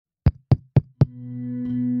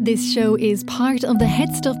This show is part of the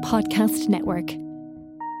Head Stuff Podcast Network.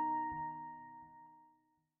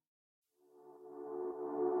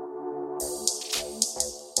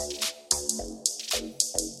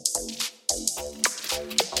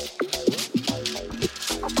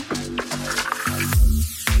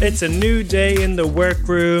 It's a new day in the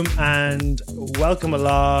workroom, and welcome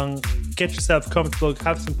along. Get yourself comfortable,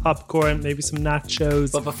 have some popcorn, maybe some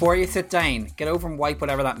nachos. But before you sit down, get over and wipe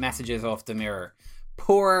whatever that message is off the mirror.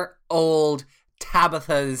 Poor old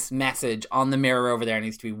Tabitha's message on the mirror over there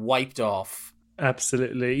needs to be wiped off.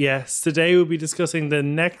 Absolutely, yes. Today we'll be discussing the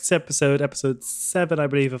next episode, episode 7, I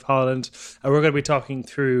believe, of Holland. And we're going to be talking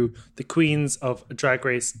through the Queens of Drag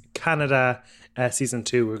Race Canada, season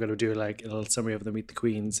 2. We're going to do like a little summary of the Meet the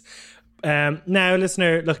Queens. Now,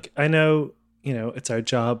 listener, look, I know, it's our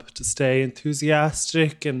job to stay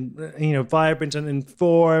enthusiastic and, vibrant and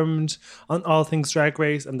informed on all things Drag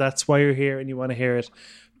Race. And that's why you're here and you want to hear it.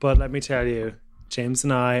 But let me tell you, James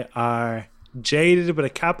and I are jaded with a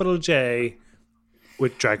capital J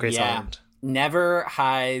with Drag Race Holland. Never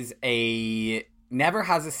has a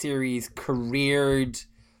series careered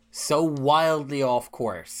so wildly off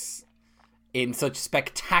course in such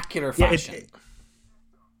spectacular fashion.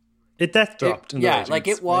 It death dropped.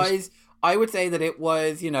 It was. I would say that it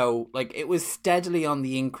was, it was steadily on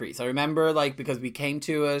the increase. I remember, because we came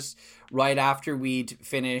to it right after we'd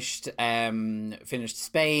finished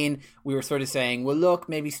Spain, we were sort of saying, well, look,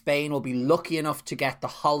 maybe Spain will be lucky enough to get the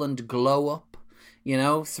Holland glow up.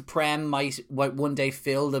 Supreme might one day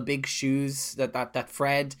fill the big shoes that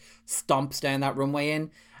Fred stomps down that runway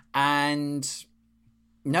in. And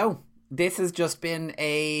no, this has just been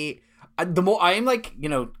the more I am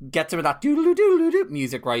get some of that doodle-doo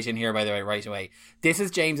music right in here, by the way, right away. This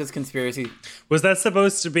is James's conspiracy. Was that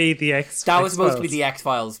supposed to be the X-Files? That was supposed to be the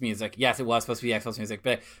X-Files music. Yes, it was supposed to be the X-Files music,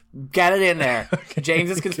 but get it in there. Okay.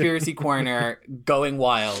 James's conspiracy corner going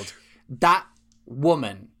wild. That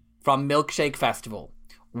woman from Milkshake Festival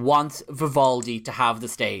wants Vivaldi to have the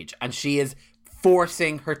stage, and she is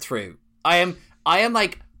forcing her through. I am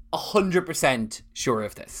 100% sure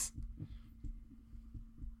of this.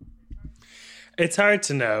 It's hard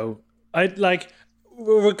to know.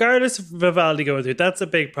 Regardless of Vivaldi going through, that's a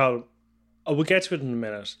big problem. We'll get to it in a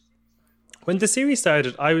minute. When the series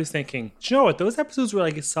started, I was thinking, do you know what? Those episodes were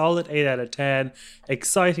like a solid 8 out of 10.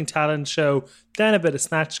 Exciting talent show. Then a bit of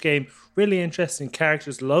Snatch Game. Really interesting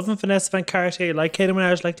characters. Loving Vanessa Van Cartier. Like Katie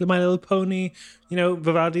Minaj, like My Little Pony.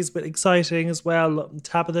 Vivaldi's a bit exciting as well.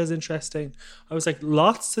 Tabitha's interesting. I was like,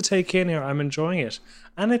 lots to take in here. I'm enjoying it.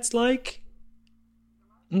 And it's like,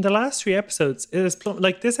 in the last 3 episodes, it is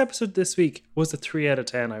this episode this week was a 3 out of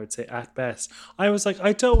 10, I would say, at best. I was like,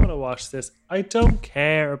 I don't want to watch this. I don't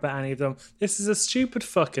care about any of them. This is a stupid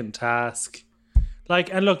fucking task.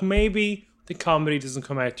 And look, maybe the comedy doesn't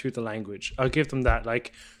come out through the language. I'll give them that.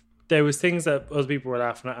 There was things that other people were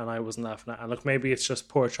laughing at and I wasn't laughing at. And look, maybe it's just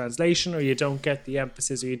poor translation, or you don't get the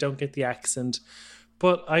emphasis, or you don't get the accent.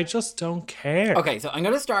 But I just don't care. Okay, so I'm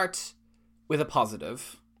going to start with a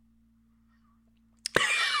positive.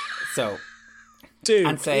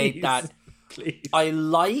 Please. I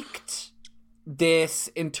liked this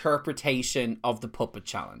interpretation of the puppet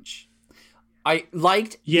challenge. I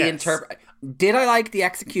liked the Did I like the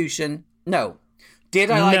execution? No.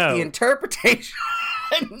 Did I like the interpretation?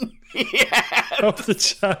 Yes. Of the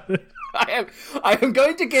challenge. I am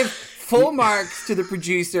going to give full marks to the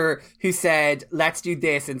producer who said, let's do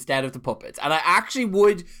this instead of the puppets. And I actually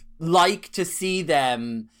would like to see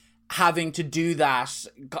them having to do that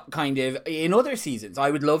kind of in other seasons. I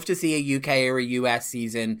would love to see a UK or a US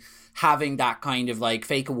season having that kind of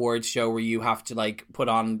fake awards show where you have to put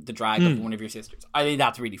on the drag of one of your sisters. I think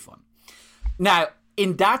that's really fun. Now,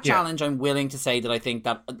 in that challenge, I'm willing to say that I think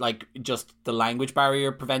that just the language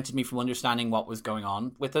barrier prevented me from understanding what was going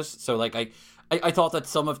on with it. So I thought that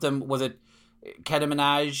some of them, was it Katie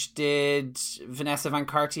Minaj did Vanessa Van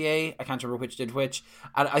Cartier? I can't remember which did which.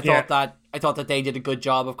 And I thought that they did a good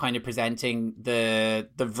job of kind of presenting the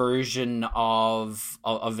version of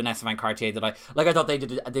Vanessa Van Cartier that I thought they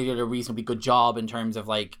did a reasonably good job in terms of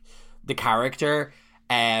the character.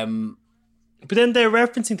 But then they're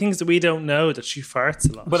referencing things that we don't know, that she farts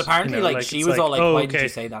a lot. But apparently, she was all why did you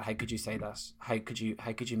say that? How could you say that? How could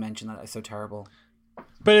you mention that? It's so terrible.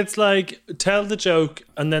 But it's tell the joke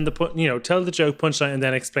and then tell the joke punchline and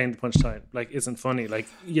then explain the punchline. Isn't funny.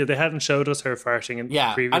 They hadn't showed us her farting in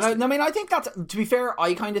previously. And I think that's, to be fair,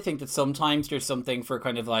 I kind of think that sometimes there's something for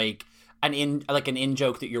kind of an in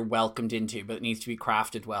joke that you're welcomed into, but it needs to be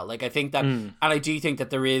crafted well. I think that, and I do think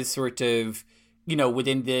that there is sort of,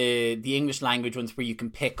 within the English language ones where you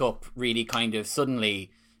can pick up really kind of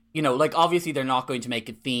suddenly you know, like, obviously they're not going to make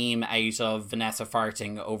a theme out of Vanessa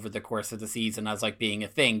farting over the course of the season as, like, being a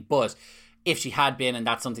thing, but if she had been, and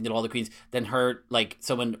that's something that all the queens, then her, like,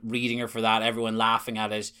 someone reading her for that, everyone laughing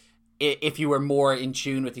at it, if you were more in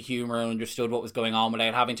tune with the humor and understood what was going on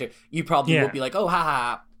without having to, you probably would be like, oh,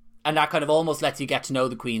 haha. And that kind of almost lets you get to know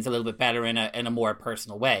the queens a little bit better in a more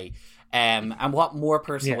personal way. And what more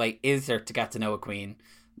personal way is there to get to know a queen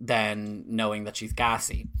than knowing that she's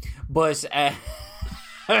gassy? But I've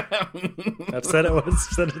said it once,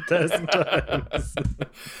 I've said it 1,000 times.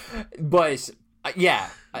 But yeah,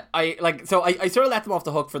 I like, so I sort of let them off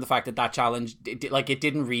the hook for the fact that challenge, it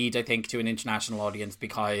didn't read, I think, to an international audience,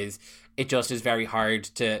 because it just is very hard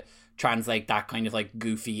to translate that kind of, like,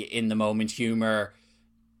 goofy in the moment humor,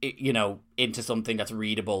 you know, into something that's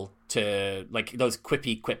readable. To, like, those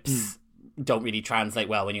quippy quips don't really translate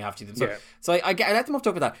well when you have to do them. So I let them off the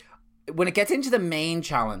hook with that. When it gets into the main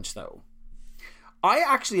challenge, though, I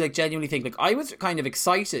actually, like, genuinely think, like, I was kind of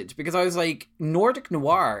excited, because I was like, Nordic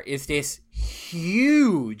Noir is this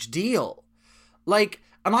huge deal. Like,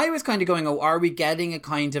 and I was kind of going, oh, are we getting a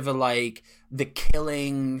kind of a, like, the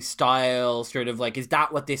Killing style sort of, like, is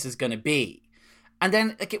that what this is going to be? And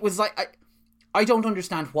then, like, it was like, I don't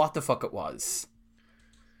understand what the fuck it was.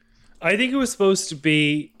 I think it was supposed to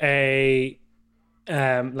be a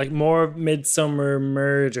like, more Midsummer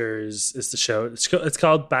Murders is the show. It's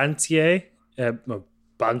called Bantier. Bantier,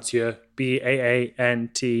 Baantjer.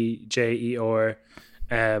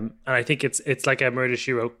 And I think it's like a Murder,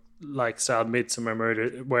 She Wrote, like, style Midsummer Murder,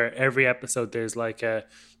 where every episode there's like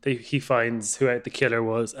he finds who the killer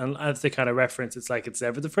was, and as they kind of reference, it's like it's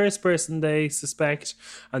never the first person they suspect,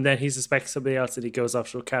 and then he suspects somebody else, and he goes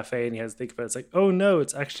off to a cafe and he has to think about it. It's like, oh no,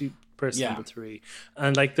 it's actually person number 3.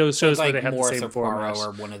 And, like, those shows like, where they have the same format,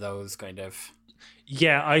 or one of those kind of.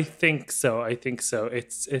 Yeah, I think so. It's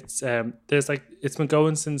there's, like, it's been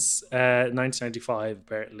going since 1995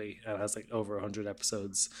 apparently, and has, like, over 100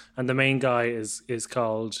 episodes. And the main guy is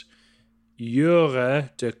called Jure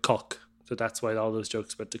de Kok, so that's why all those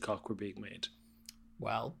jokes about de Kok were being made.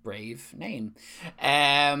 Well, brave name.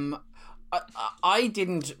 I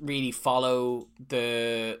didn't really follow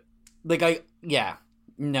the, like,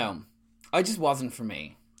 no, I just wasn't for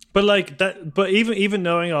me. But, like, that, but even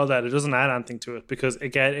knowing all that, it doesn't add anything to it, because,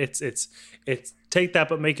 again, it's take that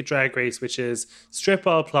but make it Drag Race, which is strip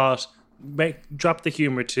all plot, drop the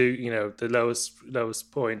humor to, you know, the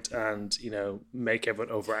lowest point, and, you know, make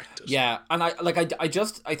everyone overact it. Yeah, and I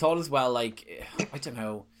thought as well, like, I don't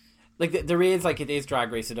know, like, there is, like, it is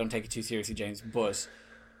Drag Race, so don't take it too seriously, James, but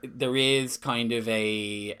there is kind of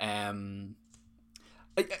a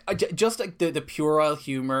just, like, the puerile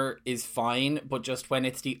humor is fine, but just when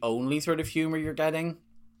it's the only sort of humor you're getting.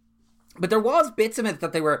 But there was bits of it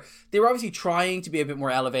that they were obviously trying to be a bit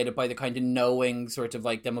more elevated by the kind of knowing sort of,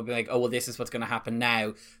 like, them will be like, oh, well, this is what's going to happen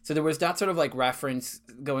now. So there was that sort of, like, reference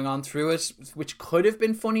going on through it, which could have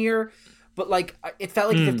been funnier. But, like, it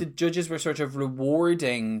felt like as if the judges were sort of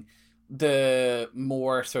rewarding the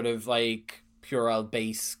more sort of, like, puerile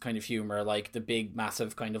base kind of humor, like the big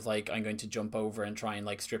massive kind of, like, I'm going to jump over and try and,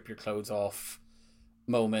 like, strip your clothes off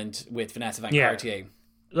moment with Vanessa Van Cartier.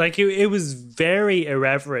 Like, it was very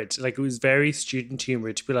irreverent. Like, it was very student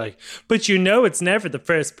humor to be like, but, you know, it's never the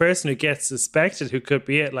first person who gets suspected who could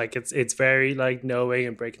be it. Like, it's very, like, knowing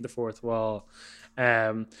and breaking the fourth wall.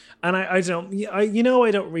 And I don't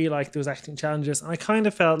really like those acting challenges. And I kind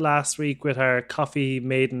of felt last week with our Coffee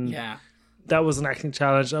Maiden. Yeah. That was an acting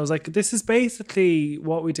challenge. I was like, this is basically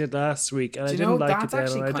what we did last week, and I didn't like it then,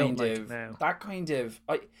 and I don't like it now. That kind of,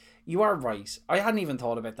 you are right. I hadn't even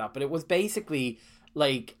thought about that, but it was basically,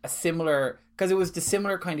 like, a similar, because it was the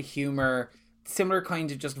similar kind of humor, similar kind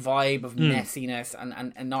of just vibe of messiness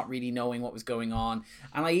and not really knowing what was going on.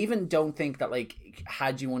 And I even don't think that, like,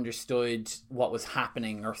 had you understood what was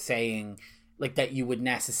happening or saying, like, that you would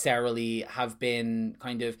necessarily have been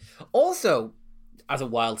kind of, also, as a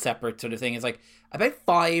wild separate sort of thing, is, like, about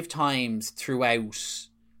 5 times throughout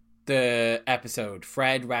the episode,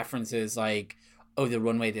 Fred references, like, oh, the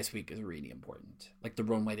runway this week is really important. Like, the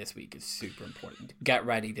runway this week is super important. Get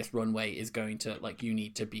ready, this runway is going to, like, you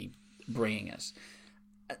need to be bringing it.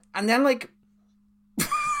 And then, like...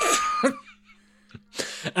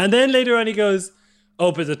 and then later on he goes,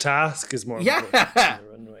 oh, but the task is more important than the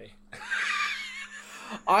runway.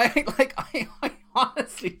 I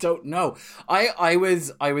honestly don't know. I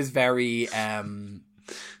was very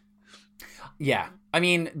yeah. I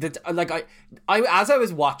mean, I as I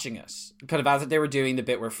was watching it, kind of as they were doing the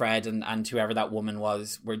bit where Fred and whoever that woman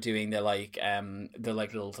was were doing the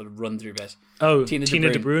little sort of run through bit. Oh, Tina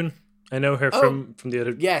de Bruyne. I know her from the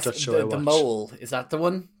other Dutch show I watched. The mole, is that the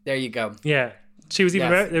one? There you go. Yeah. She was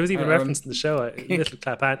even Yes. there was even reference in the show. Little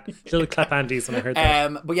clap Andes when I heard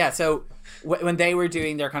that. But yeah, so when they were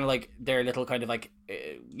doing their kind of like their little kind of like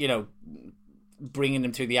bringing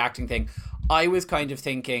them through the acting thing, I was kind of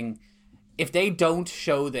thinking, if they don't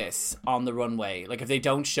show this on the runway, like if they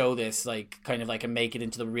don't show this like kind of like and make it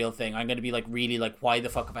into the real thing, I'm going to be like really like, why the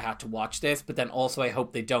fuck have I had to watch this? But then also I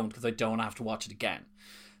hope they don't, because I don't have to watch it again.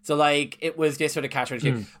 So like it was this sort of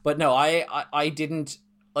catch-22. But no, I didn't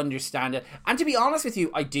understand it. And to be honest with you,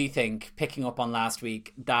 I do think, picking up on last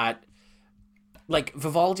week, that like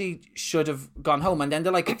Vivaldi should have gone home, and then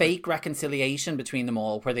the like fake reconciliation between them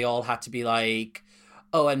all, where they all had to be like,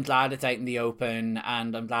 oh, I'm glad it's out in the open,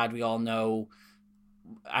 and I'm glad we all know.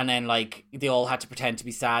 And then like they all had to pretend to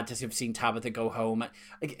be sad to have seen Tabitha go home.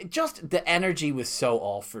 Like, just the energy was so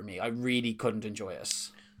off for me. I really couldn't enjoy it.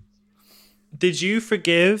 Did you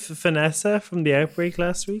forgive Vanessa from the outbreak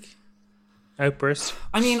last week? Outburst?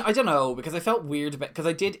 I mean, I don't know, because I felt weird about, because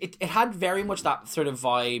I did, it had very much that sort of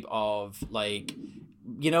vibe of like,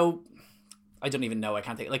 I don't even know, I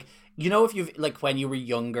can't think, like, if you've, like, when you were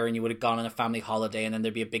younger and you would have gone on a family holiday and then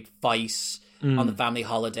there'd be a big fight on the family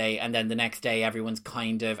holiday, and then the next day everyone's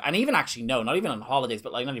kind of, and even actually no, not even on holidays,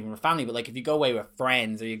 but like not even with family, but like if you go away with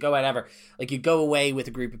friends or you go whatever, like you go away with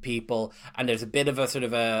a group of people and there's a bit of a sort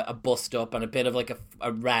of a bust up and a bit of like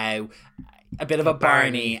a row, a bit of a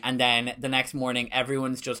Barney, and then the next morning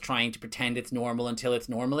everyone's just trying to pretend it's normal until it's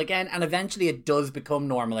normal again, and eventually it does become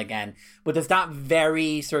normal again. But there's that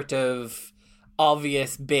very sort of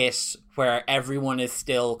obvious bit where everyone is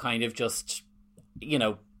still kind of just,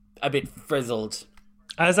 a bit frizzled.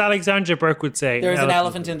 As Alexandra Burke would say, there's an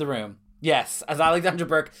elephant in the room. Yes, as Alexandra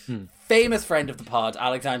Burke, famous friend of the pod,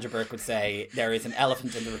 Alexandra Burke would say, there is an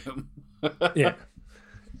elephant in the room. Yeah.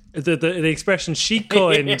 The expression she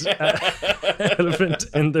coined, elephant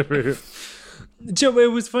in the room. Joe,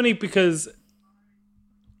 it was funny because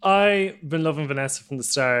I've been loving Vanessa from the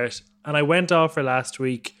start, and I went off her last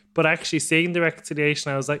week, but actually seeing the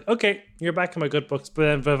reconciliation, I was like, okay, you're back in my good books. But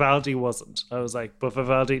then Vivaldi wasn't. I was like, but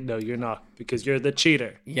Vivaldi, no, you're not, because you're the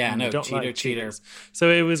cheater. Yeah, no, don't cheater. Cheaters. So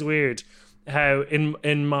it was weird how,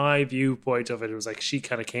 in my viewpoint of it was like she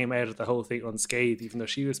kind of came out of the whole thing unscathed, even though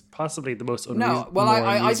she was possibly the most unreasonable. No, well,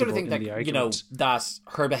 I sort of think that, that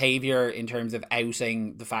her behaviour in terms of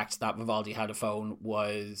outing the fact that Vivaldi had a phone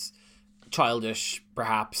was childish,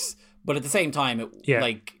 perhaps, but at the same time,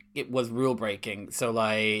 it was rule breaking. So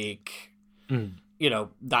like,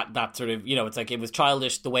 that sort of, it's like it was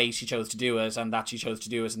childish the way she chose to do it, and that she chose to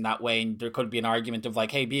do it in that way. And there could be an argument of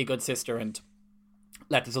like, hey, be a good sister and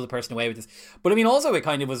let this other person away with this. But I mean, also it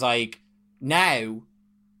kind of was like, now,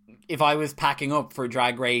 if I was packing up for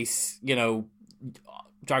Drag Race,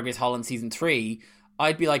 Drag Race Holland season 3,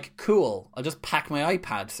 I'd be like, cool, I'll just pack my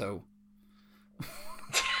iPad. So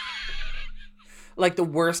like the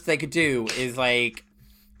worst they could do is like,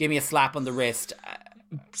 give me a slap on the wrist.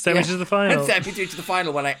 Send me to the final. Send me to the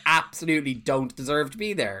final when I absolutely don't deserve to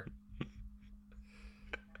be there.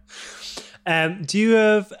 Do you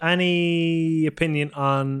have any opinion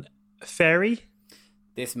on Ferry?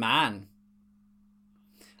 This man.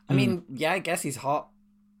 I mean, yeah, I guess he's hot.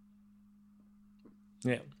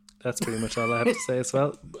 Yeah, that's pretty much all I have to say as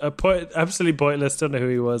well. Absolutely pointless, don't know who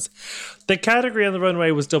he was. The category on the runway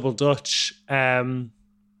was Double Dutch. So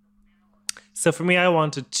for me, I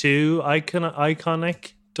wanted 2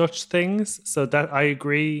 iconic Dutch things. So that I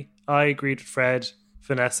agreed with Fred.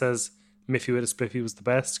 Vanessa's Miffy with a Spliffy was the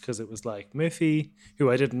best, because it was like Miffy, who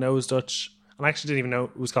I didn't know was Dutch, and I actually didn't even know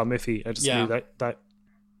it was called Miffy. I just knew that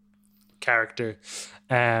character.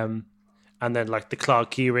 And then like the claw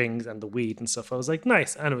key rings and the weed and stuff. I was like,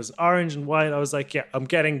 nice. And it was orange and white. I was like, yeah, I'm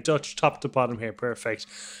getting Dutch top to bottom here. Perfect.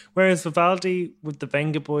 Whereas Vivaldi with the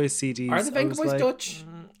Venga Boys CDs. Are the Venga Boys Dutch?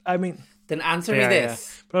 I mean, then answer me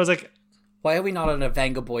this. Yeah. But I was like, why are we not on a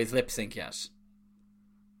Venga Boys lip sync yet?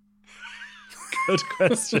 Good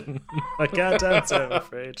question. I can't answer, I'm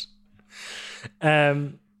afraid.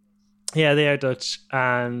 Yeah, they are Dutch,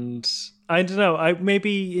 and I don't know.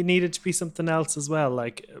 Maybe it needed to be something else as well.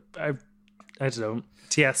 Like I don't know,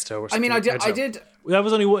 Tiesto or something. I mean, I did.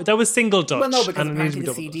 That was single Dutch. Well, no, because apparently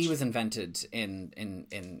the CD was invented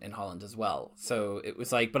in Holland as well. So it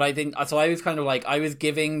was like, but I think so. I was kind of like, I was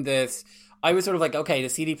giving this. I was sort of like, okay, the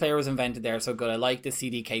CD player was invented there, so good. I like the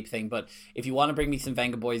CD cape thing, but if you want to bring me some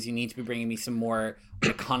Venga Boys, you need to be bringing me some more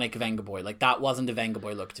iconic Venga Boy. Like, that wasn't a Venga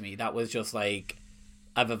Boy look to me. That was just like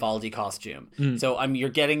a Vivaldi costume. So you're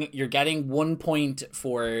getting 1 point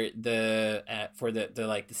for the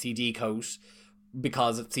like the CD coat,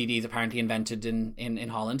 because CD is apparently invented in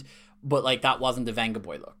Holland, but like that wasn't the Venga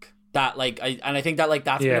Boy look. That like I think that like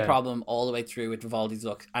that's been a problem all the way through with Vivaldi's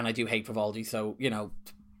look, and I do hate Vivaldi, so you know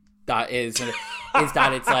that is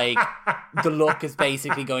that it's like the look is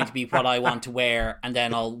basically going to be what I want to wear, and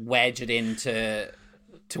then I'll wedge it into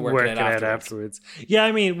to work it out afterwards. Yeah,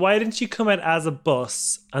 I mean, why didn't you come out as a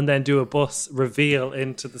bus and then do a bus reveal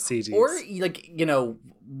into the CDs? Or like, you know,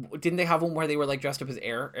 didn't they have one where they were like dressed up as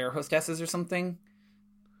air hostesses or something?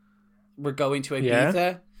 We're going to Ibiza.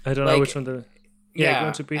 Yeah. I don't know which one the. Yeah,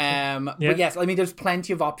 going to Ibiza. But yes, I mean, there's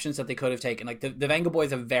plenty of options that they could have taken. Like the Venga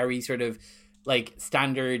Boys are very sort of like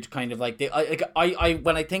standard kind of like I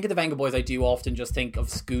when I think of the Venga Boys, I do often just think of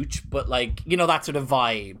Scooch, but like, you know, that sort of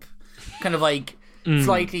vibe, kind of like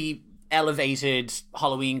slightly elevated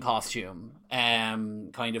Halloween costume,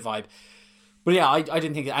 kind of vibe. But yeah, I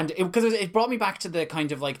didn't think, and because it brought me back to the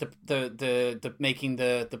kind of like the making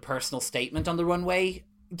the personal statement on the runway.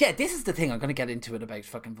 Yeah, this is the thing. I'm going to get into it about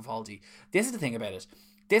fucking Vivaldi. This is the thing about it.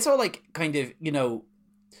 This all like kind of, you know,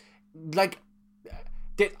 like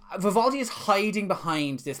Vivaldi is hiding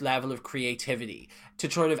behind this level of creativity to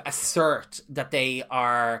sort of assert that they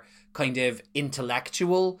are kind of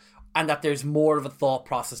intellectual and that there's more of a thought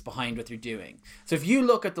process behind what they're doing. So if you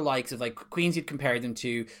look at the likes of like Queens, you'd compare them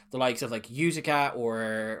to the likes of like Utica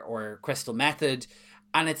or Crystal Method,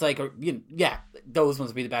 and it's like, you know, yeah, those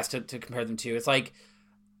ones would be the best to compare them to. It's like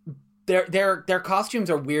their costumes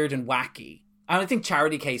are weird and wacky. And I think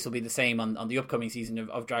Charity Case will be the same on the upcoming season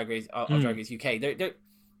of Drag Race Drag Race UK. They're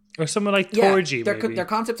or someone like Torgy, maybe. Their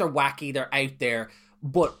concepts are wacky, they're out there,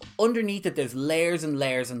 but underneath it there's layers and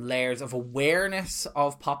layers and layers of awareness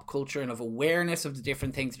of pop culture and of awareness of the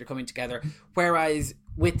different things that are coming together. Whereas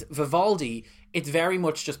with Vivaldi, it's very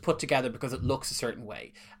much just put together because it looks a certain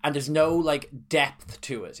way, and there's no like depth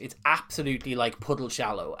to it. It's absolutely like puddle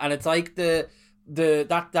shallow, and it's like that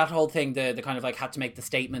whole thing, the kind of like had to make the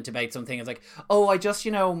statement about something. It's like, oh, I just,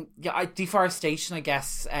 you know, deforestation, I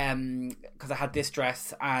guess, because I had this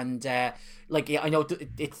dress, and like, yeah, I know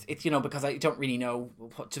it's you know, because I don't really know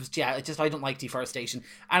what, I don't like deforestation,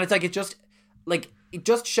 and it's like it just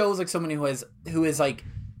shows like someone who is like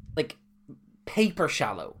paper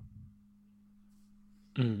shallow.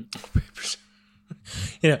 You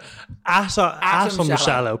know, atom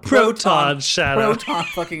shallow, proton shallow, proton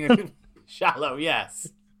fucking shallow, yes.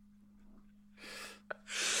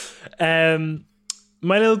 My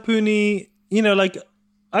Little Pony, you know, like,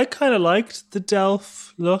 I kind of liked the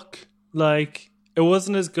Delph look. Like, it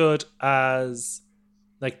wasn't as good as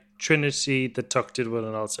like Trinity the Tuck did with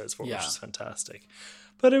an All Stars 4, which is fantastic.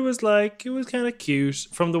 But it was kind of cute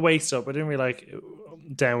from the waist up. I didn't really like it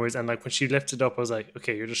downwards, and like when she lifted up, I was like,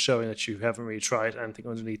 okay, you're just showing that you haven't really tried anything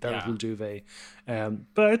underneath that little duvet.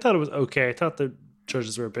 But I thought it was okay. I thought the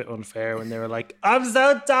judges were a bit unfair when they were like, I'm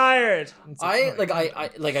so tired. So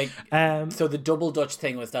the double Dutch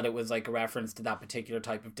thing was that it was like a reference to that particular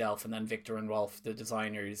type of Delph, and then Victor and Rolf, the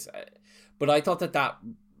designers. But I thought that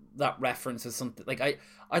reference is something like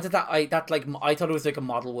I thought it was like a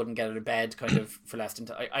model wouldn't get out of bed kind of for less than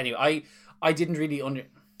anyway. I didn't really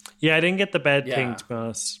I didn't get the bed thing, to be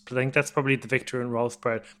honest, but I think that's probably the Victor and Rolf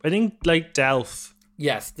part. But I think like Delph,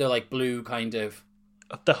 yes, they're like blue kind of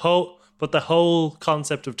the whole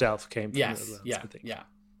concept of Delph came from it as well, I think.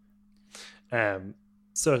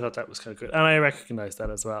 So I thought that was kind of good, and I recognized that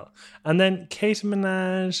as well. And then Kate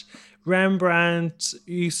Minaj, Rembrandt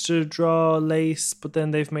used to draw lace, but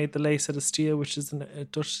then they've made the lace out of steel, which is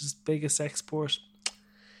Dutch's biggest export.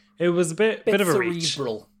 It was a bit of a reach.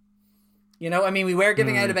 Cerebral. You know, I mean, we were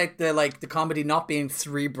giving out about the comedy not being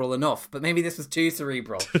cerebral enough, but maybe this was too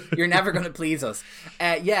cerebral. You're never going to please us.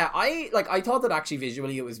 I thought that actually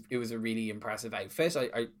visually it was a really impressive outfit.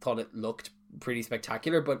 I thought it looked pretty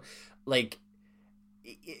spectacular, but like,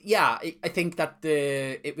 yeah, I think that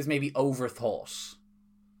it was maybe overthought.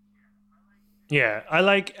 Yeah, I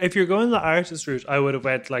like, if you're going the artist route, I would have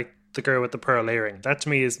went like the girl with the pearl earring. That to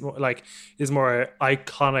me is more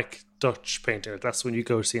iconic Dutch painter. That's when you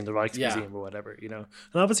go see in the Rijksmuseum or whatever, you know.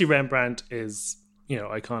 And obviously Rembrandt is, you know,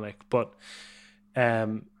 iconic, but I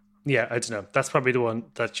don't know. That's probably the one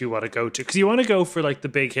that you want to go to, because you want to go for like the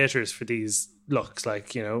big hitters for these looks,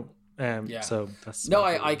 like, you know. So that's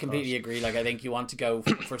I completely agree. Like, I think you want to go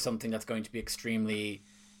for something that's going to be extremely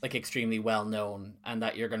well known, and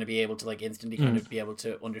that you're going to be able to like instantly kind of be able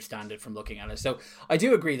to understand it from looking at it. So I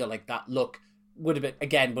do agree that like that look would have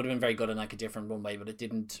been very good in like a different runway, but it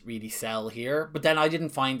didn't really sell here. But then I didn't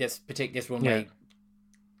find this runway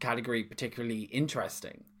category particularly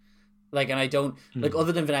interesting. Like, and I don't like,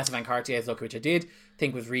 other than Vanessa Van Cartier's look, which I did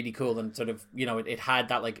think was really cool, and sort of, you know, it had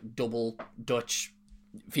that like double Dutch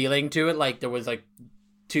feeling to it. Like there was like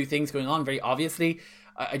two things going on very obviously.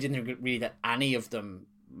 I didn't think really that any of them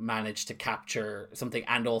manage to capture something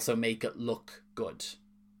and also make it look good.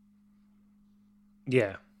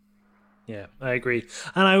 Yeah. Yeah, I agree.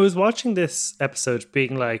 And I was watching this episode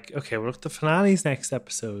being like, okay, well, look, the finale's next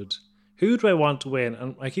episode. Who do I want to win?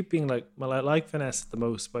 And I keep being like, well, I like Vanessa the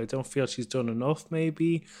most, but I don't feel she's done enough,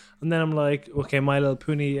 maybe. And then I'm like, okay, My Little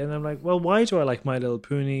Pony. And I'm like, well, why do I like My Little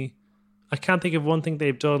Pony? I can't think of one thing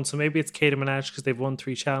they've done. So maybe it's Katie Minaj because they've won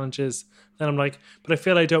 3 challenges. Then I'm like, but I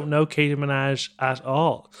feel I don't know Katie Minaj at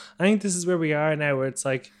all. I think this is where we are now, where it's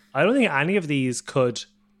like, I don't think any of these could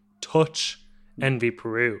touch Envy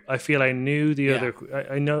Peru. I feel I knew the other.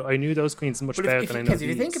 I knew those queens much better than I know these. Because if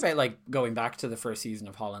you think about like going back to the first season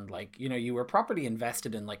of Holland, like, you know, you were properly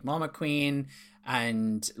invested in like Mama Queen,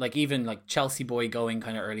 and like even like Chelsea Boy going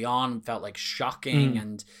kind of early on felt like shocking,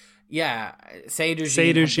 and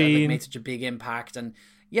Sadar Jean made such a big impact, and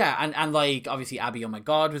and like obviously Abby Oh My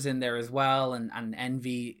God was in there as well, and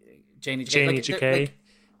Envy, Janie J.K.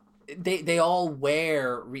 They all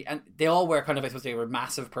were kind of, I suppose, they were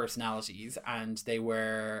massive personalities, and they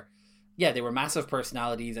were massive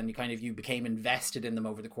personalities, and you became invested in them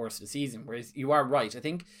over the course of the season. Whereas you are right, I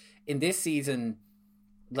think in this season,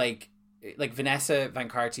 like Vanessa Van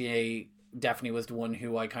Cartier definitely was the one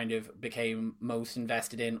who I kind of became most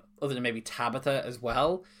invested in, other than maybe Tabitha as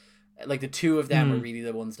well. Like the two of them were really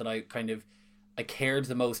the ones that I cared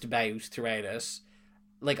the most about throughout it.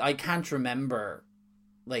 Like I can't remember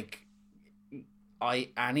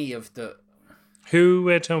any of the... Who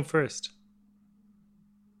went home first?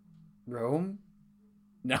 Rome?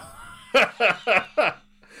 No. I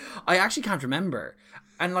actually can't remember.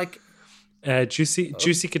 And like...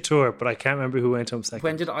 Juicy Couture, but I can't remember who went home second.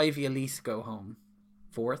 When did Ivy Elise go home?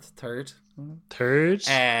 4th? 3rd?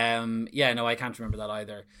 3rd? No, I can't remember that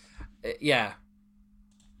either.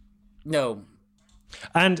 No.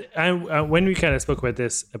 And when we kind of spoke about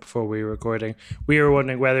this before we were recording, we were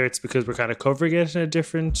wondering whether it's because we're kind of covering it in a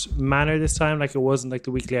different manner this time. Like it wasn't like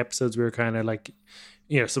the weekly episodes. We were kind of like,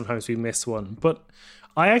 you know, sometimes we miss one. But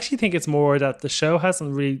I actually think it's more that the show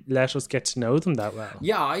hasn't really let us get to know them that well.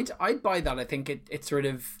 Yeah, I'd buy that. I think it sort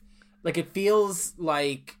of, like, it feels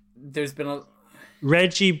like there's been a...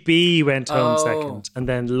 Reggie B went home second, and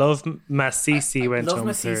then Love Massisi went home third.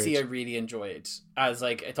 Love Massisi I really enjoyed. As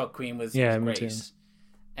like, I thought Queen was great. Me too.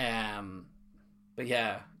 But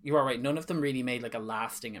yeah, you are right. None of them really made like a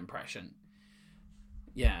lasting impression.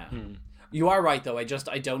 Yeah, you are right though. I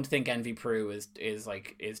don't think Envy Peru is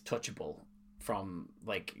touchable from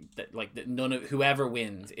none of whoever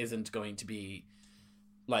wins isn't going to be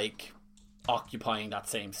like occupying that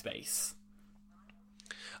same space.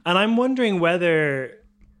 And I'm wondering whether,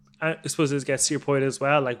 I suppose this gets to your point as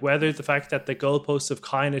well, like whether the fact that the goalposts have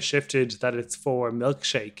kind of shifted, that it's for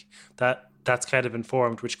Milkshake, that's kind of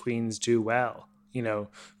informed which queens do well, you know,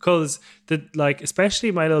 because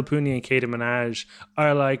especially My Little Pony and Katie Minaj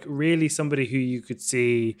are like really somebody who you could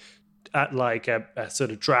see at like a sort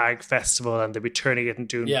of drag festival, and they'd be turning it and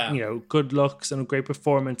doing you know, good looks and a great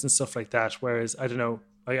performance and stuff like that. Whereas I don't know,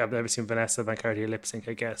 I've never seen Vanessa Van Cartier lip sync,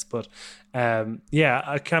 I guess, but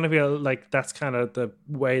I kind of feel like that's kind of the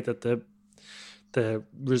way that the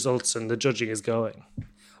results and the judging is going.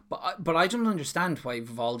 But I don't understand why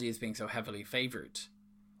Vivaldi is being so heavily favoured.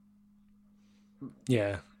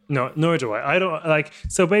 Yeah, no, nor do I. I don't like.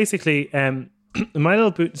 So basically, My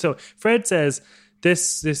Little Pony. So Fred says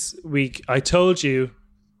this week, I told you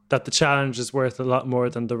that the challenge is worth a lot more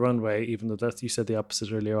than the runway, even though you said the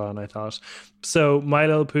opposite earlier on, I thought. So My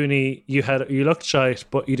Little Pony, you looked shite,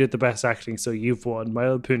 but you did the best acting, so you've won. My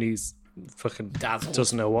Little Pony's fucking dazzled.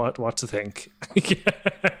 Doesn't know what to think.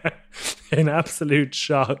 In absolute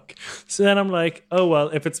shock. So then I'm like, oh well,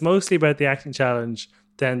 if it's mostly about the acting challenge,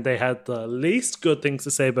 then they had the least good things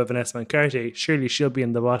to say about Vanessa Van Cartier. Surely she'll be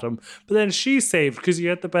in the bottom. But then she's saved because you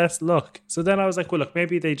had the best look. So then I was like, well, look,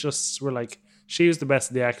 maybe they just were like, she was the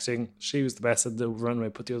best at the acting, she was the best at the runway,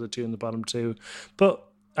 put the other two in the bottom two. But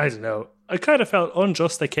I don't know. I kind of felt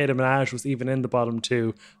unjust that Katie Minaj was even in the bottom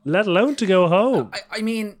two, let alone to go home. I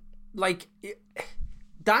mean, like,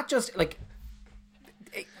 that just, like...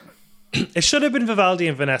 It should have been Vivaldi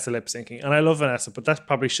and Vanessa lip syncing, and I love Vanessa, but that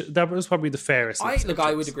was probably the fairest. I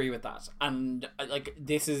would agree with that, and like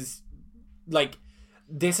this is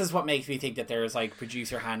what makes me think that there is like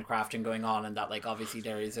producer handcrafting going on, and that like obviously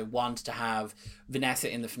there is a want to have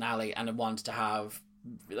Vanessa in the finale and a want to have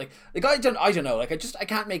like I don't know, like I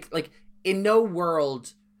can't make, like, in no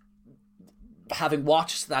world, having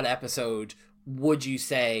watched that episode, would you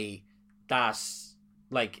say that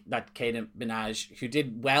like that Katie Minaj, who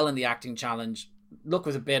did well in the acting challenge, look,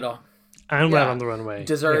 was a bit and well on the runway,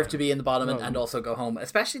 deserved to be in the bottom and also go home,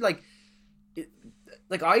 especially like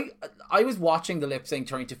like I was watching the lip sync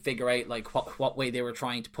trying to figure out like what way they were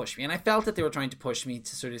trying to push me, and I felt that they were trying to push me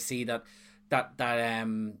to sort of see that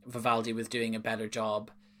Vivaldi was doing a better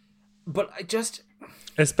job, but I just,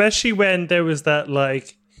 especially when there was that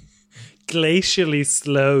like glacially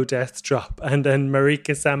slow death drop, and then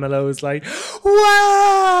Marika Samelo was like, wow,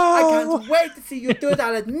 I can't wait to see you do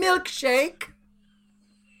that at Milkshake.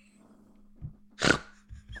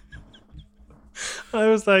 I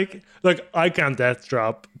was like, look, I can't death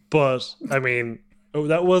drop, but I mean,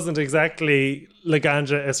 that wasn't exactly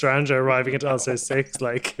Laganja Estranja arriving at All Star 6.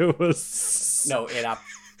 Like, it was... No, it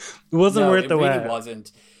wasn't worth the wait. It wait. really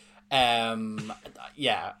wasn't.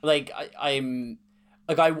 Yeah, like, I'm...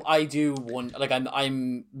 Like, I do wonder... Like,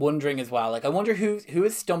 I'm wondering as well. Like, I wonder who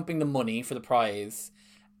is stumping the money for the prize,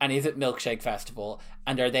 and is it Milkshake Festival?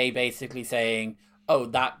 And are they basically saying... oh,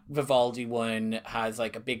 that Vivaldi one has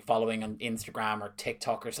like a big following on Instagram or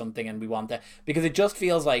TikTok or something, and we want that, because it just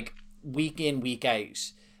feels like week in, week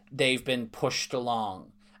out, they've been pushed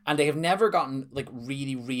along, and they have never gotten like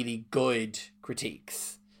really, really good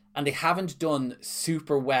critiques, and they haven't done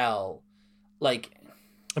super well. Like,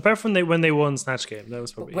 apart from when they won Snatch Game, that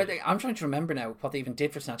was probably. I'm trying to remember now what they even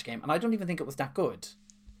did for Snatch Game, and I don't even think it was that good.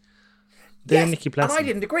 Nikki Pleasant. And I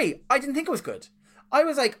didn't agree. I didn't think it was good. I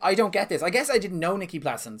was like, I don't get this. I guess I didn't know Nikki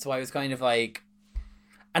Pleasant, so I was kind of like...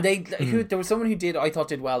 And there was someone who I thought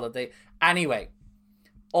did well. Anyway,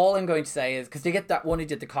 all I'm going to say is, because they get that one who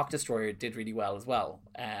did the Cock Destroyer did really well as well.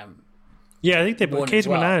 Yeah, I think they both... Katie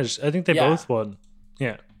Minaj, I think they both won.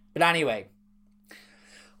 Yeah. But anyway,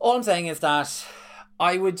 all I'm saying is that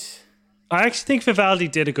I actually think Vivaldi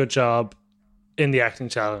did a good job in the acting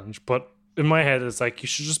challenge, but... in my head, it's like you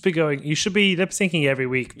should be lip syncing every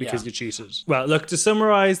week because you cheated. Well, look, to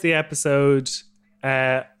summarize the episode,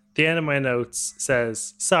 the end of my notes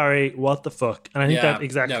says, sorry, what the fuck? And I think that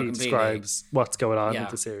exactly describes what's going on with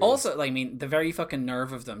the series. Also, like, I mean, the very fucking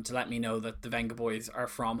nerve of them to let me know that the Venga Boys are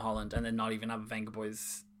from Holland and then not even have a Venga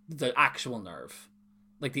Boys, the actual nerve.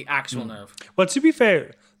 Like, the actual nerve. Well, to be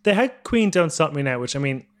fair, they had Queen Don't Stop Me Now, which, I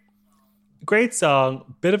mean, great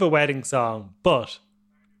song, bit of a wedding song, but...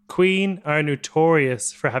 Queen are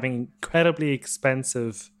notorious for having incredibly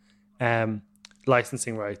expensive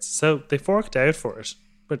licensing rights, so they forked out for it,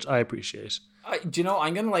 which I appreciate. Do you know,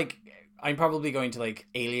 I'm probably going to like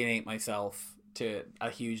alienate myself to a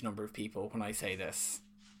huge number of people when I say this.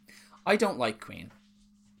 I don't like Queen,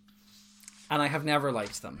 and I have never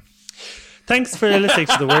liked them. Thanks for listening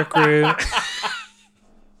to the Workroom.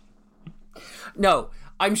 No,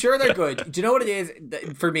 I'm sure they're good. Do you know what it is?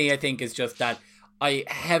 For me, I think is just that I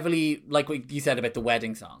heavily, like what you said about the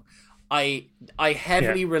wedding song, I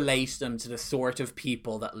heavily relate them to the sort of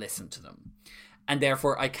people that listen to them. And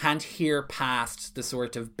therefore, I can't hear past the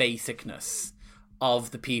sort of basicness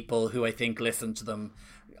of the people who I think listen to them.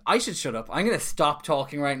 I should shut up. I'm going to stop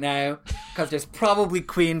talking right now because there's probably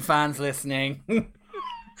Queen fans listening.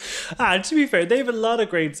 To be fair, they have a lot of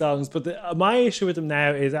great songs, but my issue with them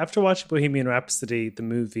now is after watching Bohemian Rhapsody, the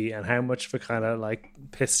movie, and how much of a kind of like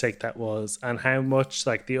piss take that was, and how much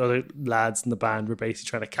like the other lads in the band were basically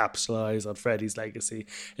trying to capitalize on Freddie's legacy,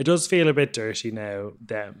 it does feel a bit dirty now,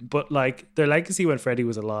 them. But like their legacy when Freddie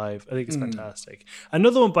was alive, I think it's fantastic.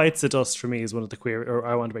 Another one, Bites the Dust, for me is one of the queer, or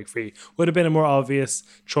I Want to Break Free, would have been a more obvious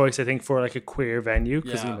choice, I think, for like a queer venue,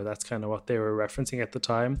 because you know that's kind of what they were referencing at the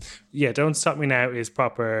time. Yeah, Don't Stop Me Now is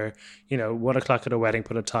proper, you know, 1 o'clock at a wedding,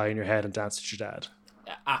 put a tie in your head and dance with your dad.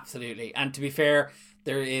 Absolutely. And to be fair,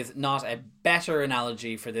 there is not a better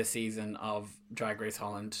analogy for this season of Drag Race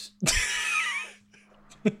Holland.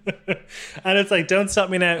 And it's like, don't stop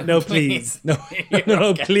me now. No, please. No,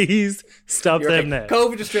 okay. Please stop them now.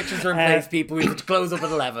 COVID restrictions are in place, people. We have to close up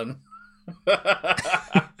at 11.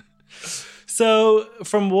 So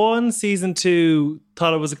from one, season 2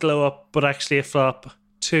 thought it was a glow up, but actually a flop,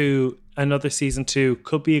 to another season 2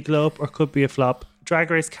 could be a glow up or could be a flop.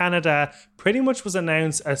 Drag Race Canada pretty much was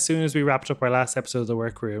announced as soon as we wrapped up our last episode of the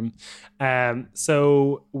Workroom.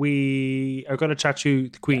 So we are going to chat through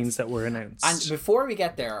the queens that were announced. And before we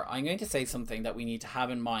get there, I'm going to say something that we need to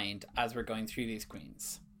have in mind as we're going through these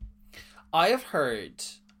queens. I have heard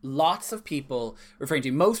lots of people referring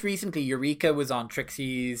to, most recently Eureka was on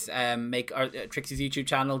Trixie's Trixie's YouTube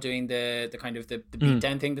channel doing the kind of the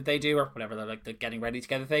beatdown thing that they do, or whatever, like the getting ready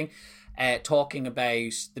together thing, talking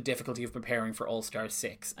about the difficulty of preparing for All Star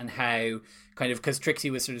 6 and how kind of, because Trixie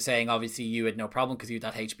was sort of saying obviously you had no problem because you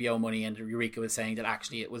had that HBO money, and Eureka was saying that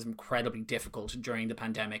actually it was incredibly difficult during the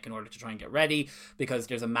pandemic in order to try and get ready because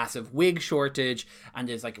there's a massive wig shortage and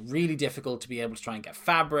it's like really difficult to be able to try and get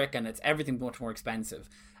fabric, and it's everything much more expensive.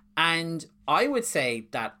 And I would say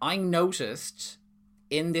that I noticed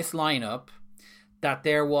in this lineup that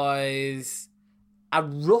there was a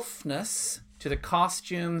roughness to the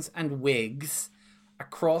costumes and wigs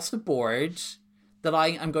across the board that I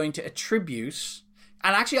am going to attribute.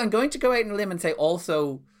 And actually, I'm going to go out on a limb and say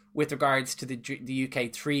also with regards to the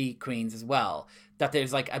UK 3 queens as well, that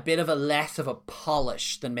there's like a bit of a less of a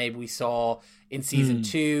polish than maybe we saw in season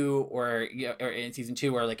 2 or in season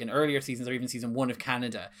 2 or like in earlier seasons or even season 1 of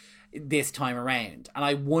Canada this time around. And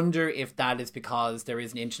I wonder if that is because there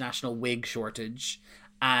is an international wig shortage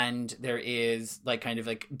and there is like kind of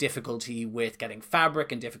like difficulty with getting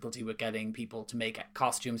fabric and difficulty with getting people to make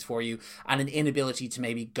costumes for you and an inability to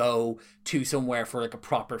maybe go to somewhere for like a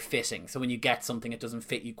proper fitting. So when you get something, it doesn't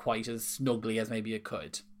fit you quite as snugly as maybe it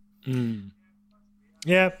could.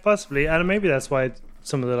 Yeah, possibly. And maybe that's why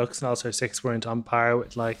some of the looks in All-Star 6 weren't on par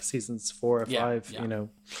with like seasons 4 or 5, you know,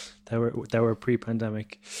 that were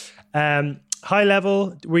pre-pandemic. High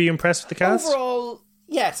level, were you impressed with the cast? Overall,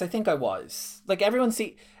 yes, I think I was. Like everyone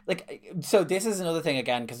so this is another thing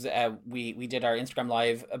again, because we did our Instagram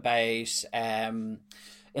live about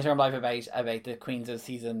the Queens of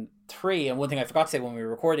season 3, and one thing I forgot to say when we were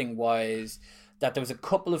recording was that there was a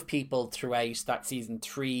couple of people throughout that season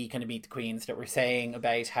 3 kind of Meet the Queens that were saying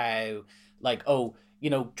about how like, oh, you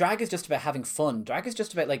know, drag is just about having fun. Drag is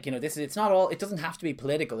just about like, you know, it's not all, it doesn't have to be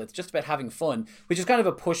political. It's just about having fun, which is kind of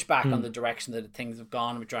a pushback on the direction that things have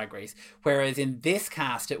gone with Drag Race. Whereas in this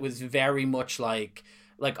cast, it was very much like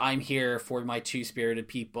I'm here for my two-spirited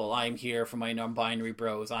people. I'm here for my non-binary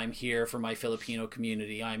bros. I'm here for my Filipino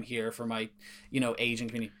community. I'm here for my, you know, Asian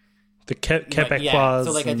community. The Quebecois. Yeah.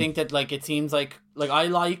 So like, I think that like, it seems like I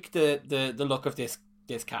like the look of this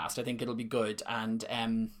cast. I think it'll be good.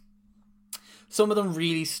 And, some of them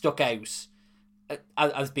really stuck out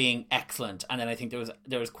as being excellent, and then I think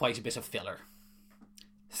there was quite a bit of filler.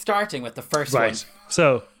 Starting with the first one.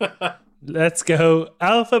 So let's go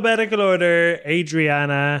alphabetical order.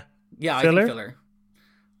 Adriana. Yeah, filler? I think filler.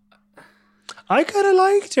 I kind of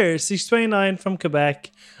liked her. She's 29 from Quebec.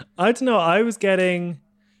 I don't know. I was getting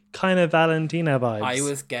kind of Valentina vibes. I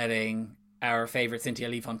was getting our favorite Cynthia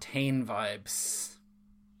Lee Fontaine vibes.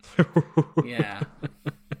 Yeah.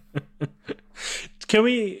 Do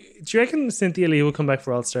you reckon Cynthia Lee will come back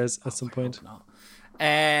for All Stars at some point? No.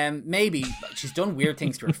 Maybe. She's done weird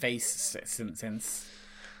things to her face since.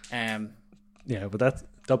 Yeah, but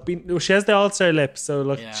she has the All Star lips, so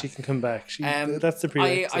look, she can come back. That's the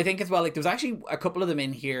prerequisite. I think as well, like there was actually a couple of them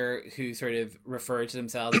in here who sort of referred to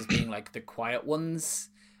themselves as being like the quiet ones,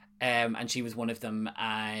 and she was one of them.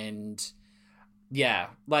 And yeah,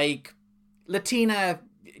 like Latina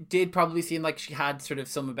did probably seem like she had sort of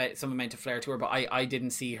some amount of flair to her, but I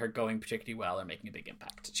didn't see her going particularly well or making a big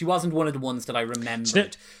impact. She wasn't one of the ones that I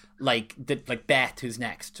remembered, like Beth, who's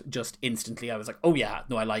next. Just instantly, I was like, oh yeah,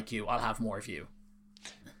 no, I like you. I'll have more of you.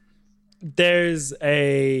 There's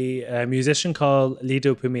a musician called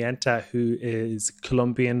Lido Pimienta who is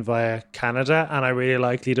Colombian via Canada, and I really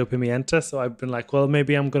like Lido Pimienta, so I've been like, well,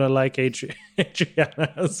 maybe I'm going to like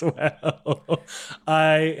Adriana as well.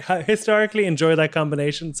 I historically enjoy that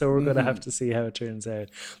combination, so we're going to have to see how it turns out.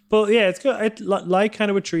 But yeah, it's good. I like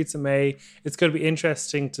kind of with Theresa May. It's going to be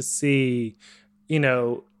interesting to see, you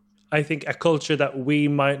know, I think a culture that we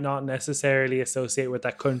might not necessarily associate with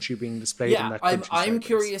that country being displayed in that country. I'm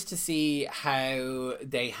curious to see how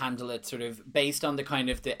they handle it, sort of based on the kind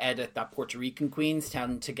of the edit that Puerto Rican queens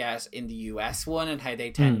tend to get in the US one, and how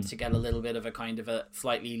they tend to get a little bit of a kind of a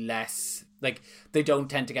slightly less, like they don't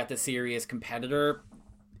tend to get the serious competitor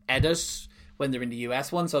edit when they're in the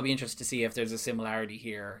US one. So I'll be interested to see if there's a similarity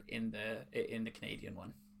here in the Canadian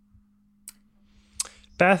one.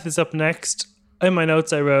 Beth is up next. In my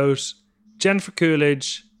notes, I wrote Jennifer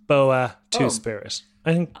Coolidge, Boa, Two Spirit.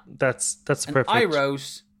 I think that's a perfect. I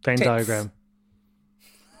wrote Venn diagram.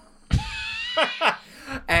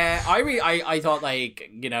 I thought, like,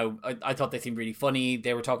 you know, I thought they seemed really funny.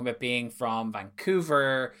 They were talking about being from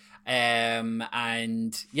Vancouver, and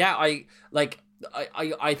yeah, I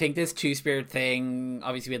think this Two Spirit thing,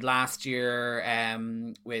 obviously with last year,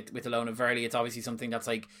 with Ilona Verley, it's obviously something that's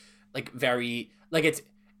like very like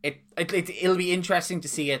it'll be interesting to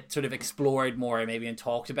see it sort of explored more, maybe, and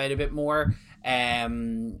talked about a bit more.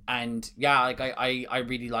 And yeah, like I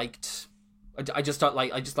really liked. I just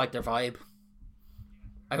liked their vibe.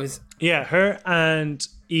 Her and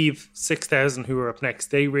Eve 6000, who were up next,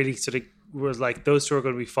 they really sort of was like those two are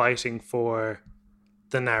going to be fighting for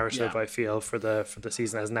the narrative. I feel for the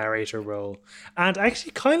season as narrator role, and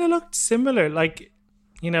actually kind of looked similar. Like,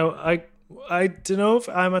 you know, I don't know if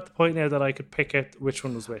I'm at the point now that I could pick out which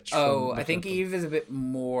one was which. Oh, I think Eve is a bit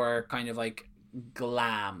more kind of like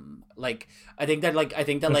glam. Like I think that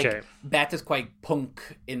okay. Beth is quite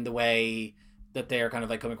punk in the way that they're kind of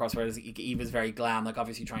like coming across, whereas Eve is very glam, like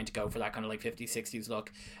obviously trying to go for that kind of like 50s, 60s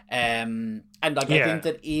look. And like I think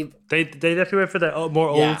that Eve, they definitely went for the more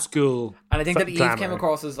old school. And I think that Eve glamour. came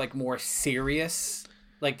across as like more serious.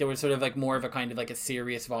 Like there was sort of like more of a kind of like a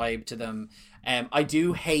serious vibe to them. I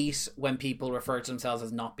do hate when people refer to themselves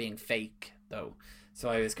as not being fake though. So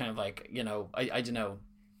I was kind of like, you know, I don't know.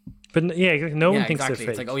 But yeah, no one thinks exactly. they're fake.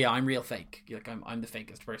 It's like, oh yeah, I'm real fake. Like I'm the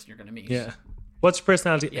fakest person you're going to meet. Yeah. What's your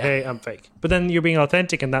personality? Yeah. Hey, I'm fake. But then you're being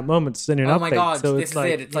authentic in that moment, so then you're not fake. Oh my god, so this is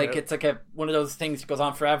it. It's like it's like one of those things that goes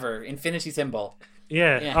on forever. Infinity symbol.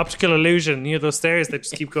 Yeah, optical illusion. You know those stairs that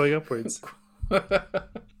just keep going upwards.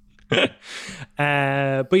 But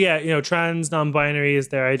yeah, you know, trans, non-binary is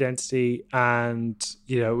their identity, and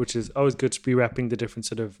you know, which is always good to be repping the different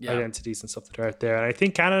sort of identities and stuff that are out there. And I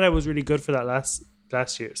think Canada was really good for that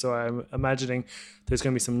last year. So I'm imagining there's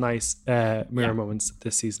going to be some nice mirror moments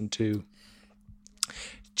this season too.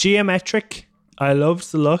 Geometric. I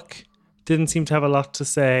loved the look. Didn't seem to have a lot to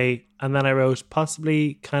say. And then I wrote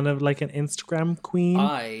possibly kind of like an Instagram queen.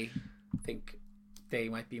 I think they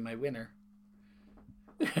might be my winner.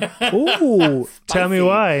 Oh, tell me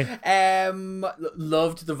why.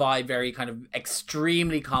 Loved the vibe, very kind of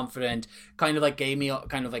extremely confident, kind of like gave me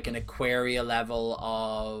kind of like an Aquaria level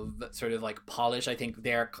of sort of like polish. I think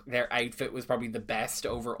their outfit was probably the best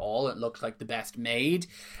overall. It looked like the best made,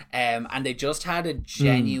 and they just had a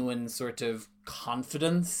genuine sort of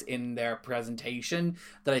confidence in their presentation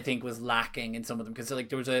that I think was lacking in some of them, because like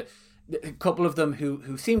there was a couple of them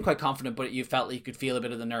who seemed quite confident, but you felt like you could feel a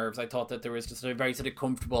bit of the nerves. I thought that there was just a very sort of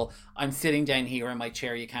comfortable, I'm sitting down here in my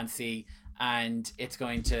chair, you can't see, and it's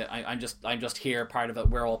going to, I'm just here, part of it,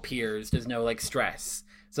 we're all peers, there's no like stress.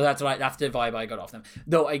 So that's the vibe I got off them.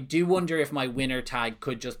 Though I do wonder if my winner tag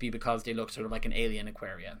could just be because they look sort of like an alien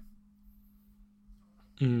Aquaria.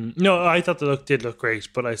 No, I thought the look did look great,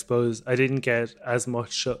 but I suppose I didn't get as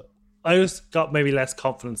much. I just got maybe less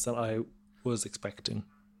confidence than I was expecting.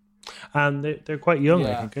 And they're quite young,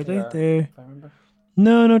 I think, are they? They're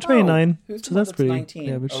no, 29. So that's pretty. 19.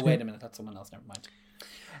 Yeah, oh wait a minute, that's someone else. Never mind.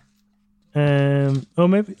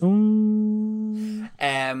 Maybe.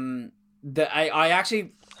 I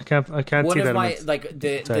actually. I can't one see of that. My like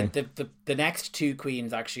the next two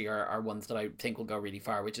queens actually are ones that I think will go really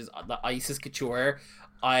far, which is the Isis Couture.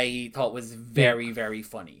 I thought was very, very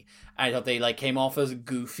funny. I thought they like came off as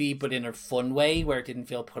goofy, but in a fun way where it didn't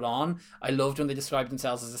feel put on. I loved when they described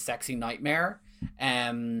themselves as a sexy nightmare.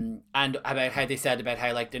 And about how they said about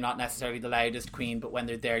how like they're not necessarily the loudest queen, but when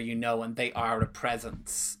they're there, you know, and they are a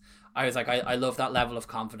presence. I was like, I love that level of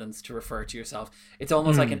confidence to refer to yourself. It's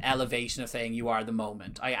almost like an elevation of saying you are the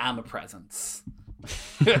moment. I am a presence.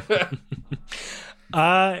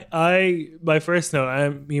 My first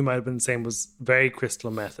note, you might have been saying, was very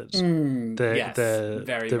Crystal Method.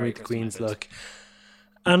 The Meet Queens look.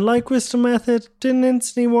 And like Crystal Method, didn't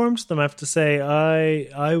instantly warm to them, I have to say.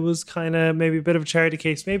 I was kind of maybe a bit of a charity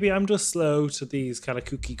case. Maybe I'm just slow to these kind of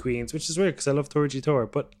kooky queens, which is weird because I love Thorgy Thor.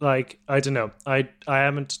 But like, I don't know. I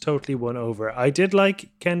haven't totally won over. I did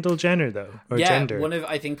like Kendall Jenner though, or Gender. One of,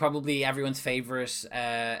 I think, probably everyone's favorite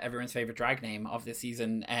drag name of this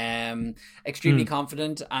season. Extremely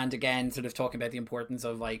confident, and again, sort of talking about the importance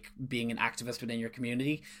of like being an activist within your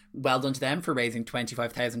community. Well done to them for raising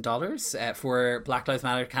 $25,000 for Black Lives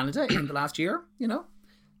Matter Canada in the last year, you know?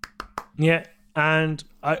 Yeah, and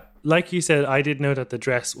I, like you said, I did know that the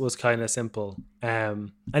dress was kind of simple.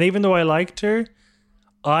 And even though I liked her,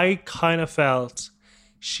 I kind of felt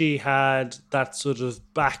she had that sort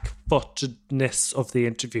of back-footedness of the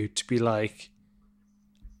interview to be like,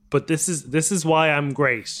 but this is why I'm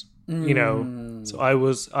great, you know? So I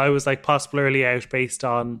was like possibly out based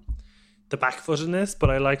on the back-footedness, but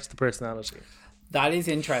I liked the personality. That is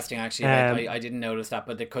interesting, actually. I didn't notice that,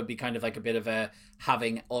 but there could be kind of like a bit of a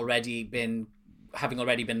having already been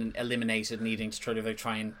eliminated, needing to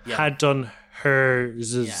try and had done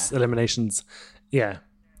hers eliminations. Yeah.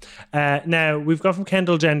 Now we've got from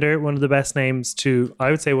Kendall Jenner, one of the best names, to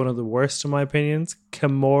I would say one of the worst in my opinions,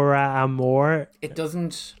 Kimora Amor. It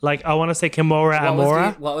doesn't like I want to say Kimora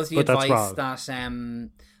Amora. What was the advice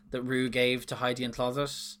that Rue gave to Heidi in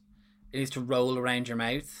Closet? It is to roll around your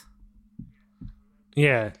mouth.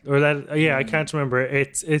 Yeah, or that. Yeah, I can't remember.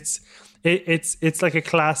 It's like a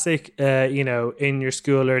classic. You know, in your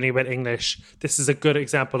school learning about English, this is a good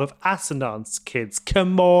example of assonance, kids.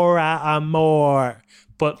 Kimora Amor,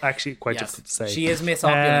 but actually quite difficult to say. She is Miss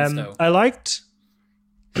Opulence, though. I liked.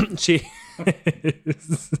 She.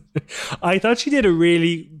 I thought she did a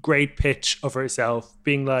really great pitch of herself,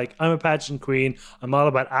 being like, "I'm a pageant queen. I'm all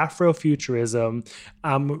about Afrofuturism.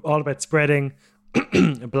 I'm all about spreading."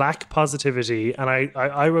 Black positivity, and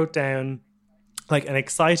I wrote down like an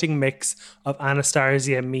exciting mix of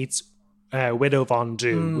Anastasia meets Widow Von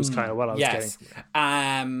Doom was kind of what I was getting from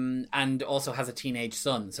it. And also has a teenage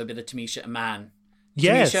son, so a bit of Tamisha Iman.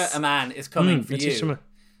 Yes. Tamisha Iman is coming for you.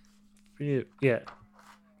 For you, yeah.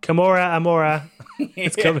 Kimora Amora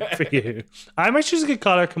is coming for you. I'm actually just going to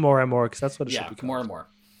call her Kimora Amora because that's what it should be called. Kimora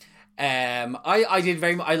Amora. I did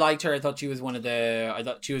very. I liked her. I thought she was one of the. I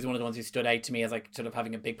thought she was one of the ones who stood out to me as like sort of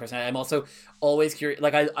having a big personality. I'm also always curious.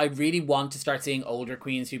 Like I really want to start seeing older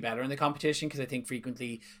queens do better in the competition because I think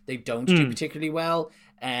frequently they don't do particularly well.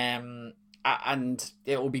 And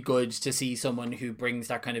it will be good to see someone who brings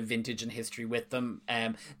that kind of vintage and history with them.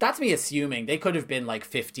 That's me assuming they could have been like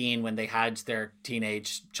 15 when they had their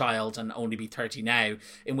teenage child and only be 30 now.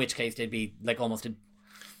 In which case they'd be like almost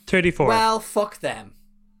 34. Well, fuck them.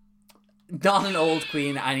 Not an old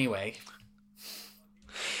queen anyway.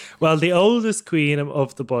 Well, the oldest queen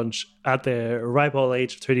of the bunch at the ripe old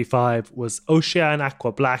age of 35 was Ocean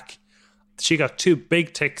Aqua Black. She got 2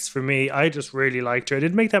 big ticks for me. I just really liked her. I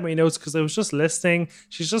didn't make that many notes because I was just listening.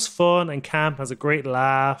 She's just fun and camp, has a great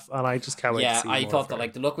laugh, and I just can't wait to see more. Yeah, I thought that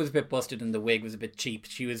like the look was a bit busted and the wig was a bit cheap.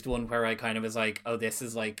 She was the one where I kind of was like, oh, this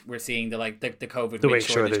is like we're seeing the COVID wig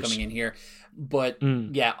shortage coming in here. But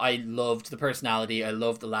yeah, I loved the personality. I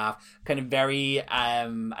loved the laugh. Kind of very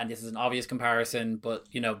and this is an obvious comparison, but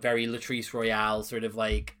you know, very Latrice Royale sort of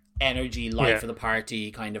like energy, life of the party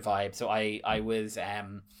kind of vibe. So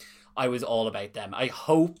I was all about them. I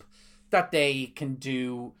hope that they can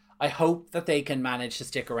manage to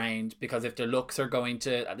stick around because if the looks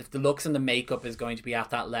and the makeup is going to be at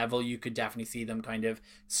that level, you could definitely see them kind of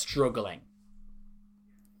struggling.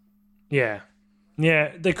 Yeah.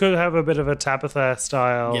 Yeah, they could have a bit of a Tabitha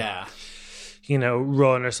style,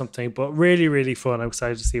 run or something, but really, really fun. I'm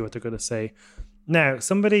excited to see what they're going to say. Now,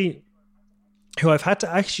 somebody who I've had to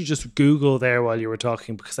actually just Google there while you were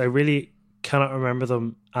talking because I really cannot remember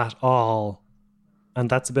them at all, and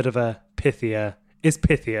that's a bit of a Pythia. Is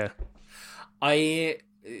Pythia? The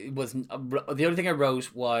only thing I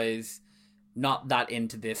wrote was not that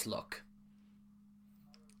into this look.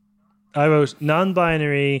 I wrote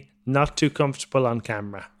non-binary, not too comfortable on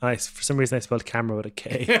camera. For some reason I spelled camera with a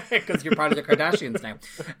K. Because you're part of the Kardashians now.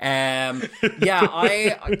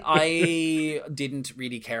 I didn't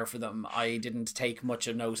really care for them. I didn't take much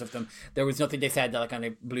of note of them. There was nothing they said that kind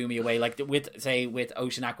of blew me away. Like with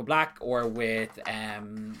Ocean Aqua Black or with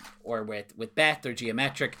Beth or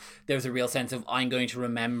Geometric, there's a real sense of I'm going to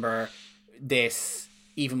remember this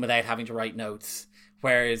even without having to write notes.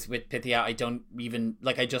 Whereas with Pythia, I don't even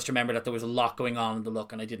I just remember that there was a lot going on in the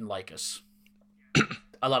look, and I didn't like it.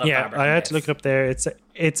 A lot of fabric. I had to look up there.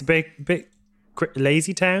 It's big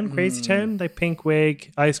lazy town, crazy town. Like pink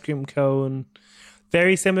wig, ice cream cone,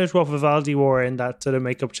 very similar to what Vivaldi wore in that sort of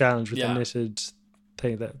makeup challenge with the knitted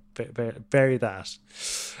thing. That very that.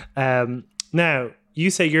 Now you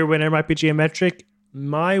say your winner might be Geometric.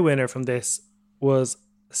 My winner from this was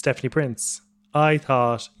Stephanie Prince. I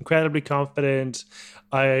thought incredibly confident.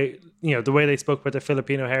 The way they spoke about their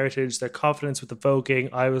Filipino heritage, their confidence with the voguing,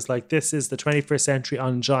 I was like, this is the 21st century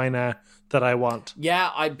angina that I want.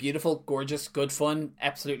 Yeah, beautiful, gorgeous, good fun,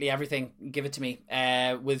 absolutely everything. Give it to me.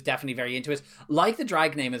 Was definitely very into it. Like the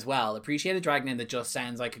drag name as well. Appreciate a drag name that just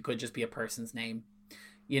sounds like it could just be a person's name.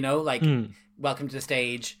 Welcome to the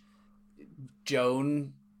stage,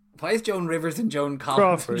 Joan. Why is Joan Rivers and Joan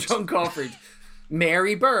Crawford? Joan Crawford.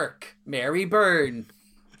 Mary Burke, Mary Byrne.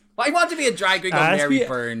 I want to be a drag queen called Mary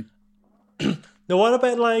Byrne. Now, what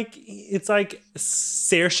about it's like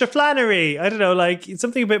Saoirse Flannery? I don't know,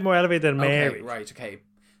 something a bit more elevated than Mary. Okay.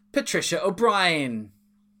 Patricia O'Brien.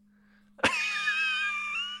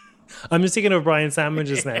 I'm just thinking of O'Brien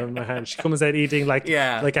sandwiches now in my hand. She comes out eating like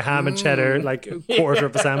a ham and cheddar, a quarter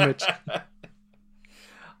of a sandwich.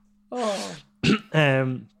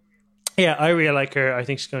 Yeah, I really like her. I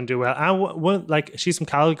think she's going to do well. And she's from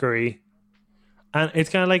Calgary, and it's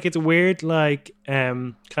kind of it's weird,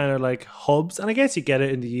 kind of hubs. And I guess you get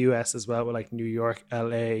it in the US as well, with New York,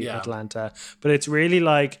 LA, Atlanta. But it's really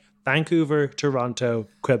Vancouver, Toronto,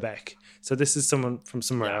 Quebec. So this is someone from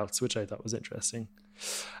somewhere else, which I thought was interesting.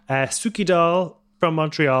 Suki Doll from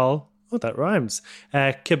Montreal. Oh, that rhymes.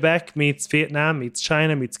 Quebec meets Vietnam, meets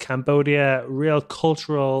China, meets Cambodia. Real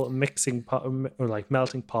cultural mixing pot, or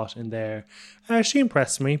melting pot in there. She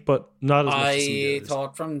impressed me, but not as much as some I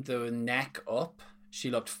thought from the neck up,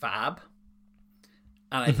 she looked fab.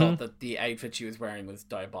 And I thought that the outfit she was wearing was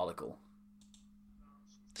diabolical.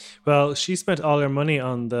 Well, she spent all her money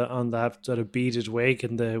on that sort of beaded wig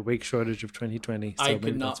in the wig shortage of 2020. So I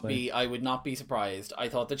would not be surprised. I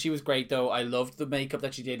thought that she was great though. I loved the makeup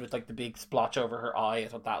that she did with the big splotch over her eye. I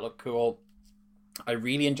thought that looked cool. I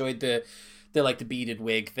really enjoyed the the beaded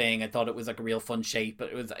wig thing. I thought it was like a real fun shape,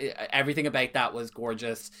 but everything about that was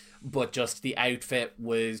gorgeous. But just the outfit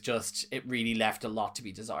was just, it really left a lot to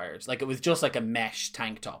be desired. Like it was just like a mesh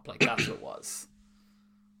tank top. Like that's what it was.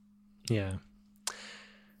 Yeah.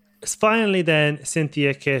 Finally, then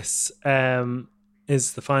Cynthia Kiss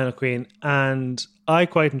is the final queen, and I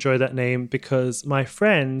quite enjoy that name because my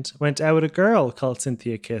friend went out with a girl called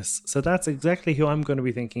Cynthia Kiss, so that's exactly who I'm going to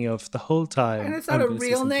be thinking of the whole time. And it's not a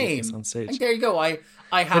real name. On stage. And there you go. I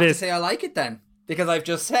have to say I like it then, because I've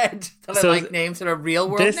just said that I like names that are real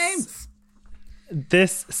world names.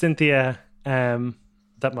 This Cynthia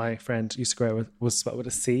that my friend used to grow with was spelled with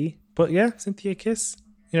a C, but yeah, Cynthia Kiss.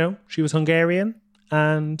 You know, she was Hungarian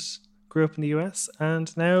and grew up in the US,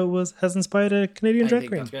 and now has inspired a Canadian drag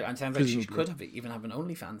queen. That's great. And sounds like she could even have an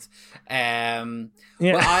OnlyFans.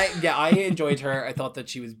 Well, I enjoyed her. I thought that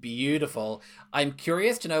she was beautiful. I'm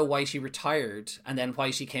curious to know why she retired and then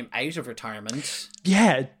why she came out of retirement.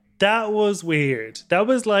 Yeah, that was weird. That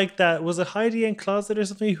was like that. Was it Heidi in Closet or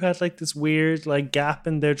something who had like this weird like gap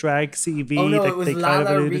in their drag CV? Oh no, that it was they Lala kind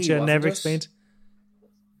of alluded Ree, to and never it? explained.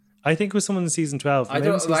 I think it was someone in season 12. I thought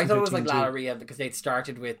it was like Lala Rhea, because they'd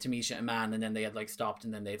started with Tamisha Iman and then they had like stopped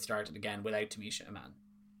and then they'd started again without Tamisha Iman.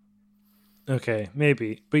 Okay,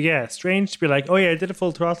 maybe. But yeah, strange to be like, oh yeah, I did a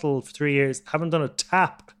full throttle for 3 years. Haven't done a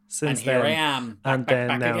tap since then. And here I am. Back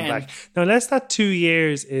now I'm back. Now, unless that 2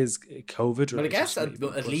 years is COVID. But I guess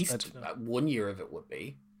at least 1 year of it would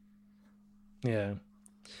be. Yeah.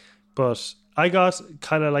 But I got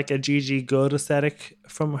kind of like a Gigi Good aesthetic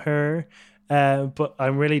from her. But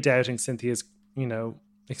I'm really doubting Cynthia's,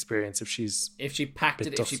 experience if she packed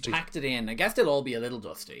it in. I guess they'll all be a little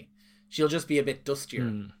dusty. She'll just be a bit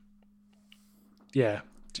dustier. Yeah,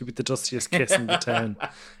 she'll be the dustiest kiss in the town.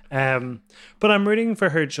 But I'm rooting for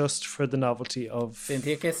her just for the novelty of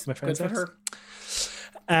Cynthia Kiss. My friend's good for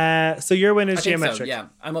her. So your winner is Geometric. So, yeah,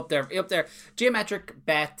 I'm up there. Geometric,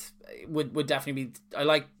 Beth would definitely be. I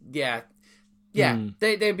like. Yeah. Yeah,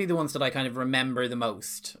 they'd be the ones that I kind of remember the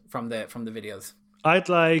most from the videos. I'd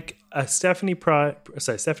like Stephanie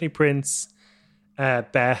Prince,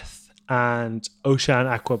 Beth, and Ocean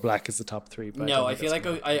Aqua Black as the top three. No, I feel like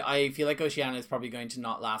Oceana is probably going to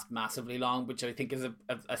not last massively long, which I think is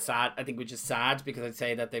a sad. I think which is sad, because I'd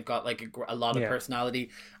say that they've got like a lot of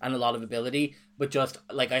personality and a lot of ability, but just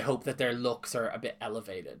like I hope that their looks are a bit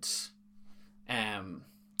elevated.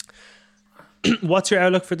 What's your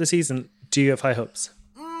outlook for the season? Do you have high hopes?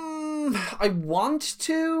 I want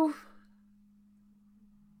to.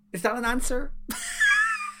 Is that an answer?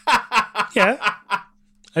 Yeah.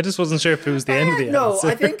 I just wasn't sure if it was the end of the answer. No,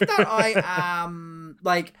 I think that I am...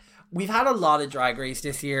 Like, we've had a lot of Drag Race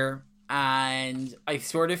this year, and I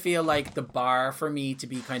sort of feel like the bar for me to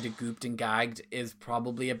be kind of gooped and gagged is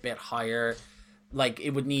probably a bit higher. Like,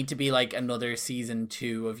 it would need to be like another season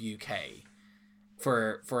 2 of UK.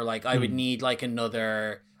 For like, I would need like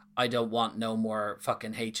another... I don't want no more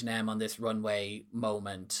fucking H&M on this runway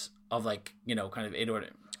moment of like, kind of in order.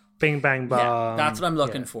 Bing bang bong. Yeah, that's what I'm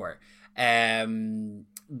looking for.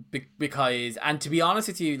 Because, and to be honest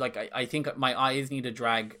with you, like I think my eyes need a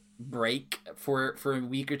drag break for a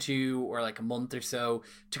week or two or like a month or so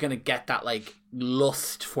to kind of get that like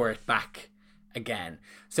lust for it back again.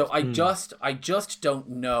 So I just don't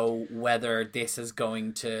know whether this is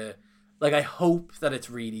going to... Like, I hope that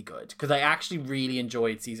it's really good, because I actually really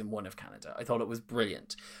enjoyed season 1 of Canada. I thought it was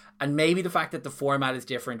brilliant. And maybe the fact that the format is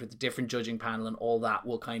different with the different judging panel and all that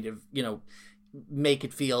will kind of, make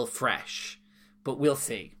it feel fresh. But we'll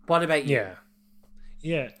see. What about you?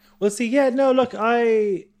 Yeah. We'll see. Yeah, no, look,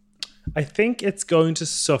 I think it's going to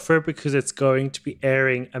suffer because it's going to be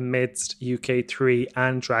airing amidst UK3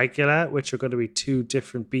 and Dragula, which are going to be two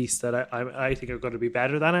different beasts that I think are going to be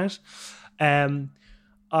better than it.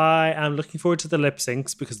 I am looking forward to the lip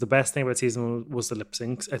syncs, because the best thing about season 1 was the lip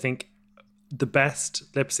syncs. I think the best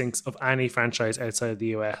lip syncs of any franchise outside of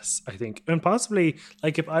the US, I think. And possibly,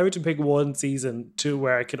 like, if I were to pick one season to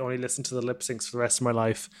where I could only listen to the lip syncs for the rest of my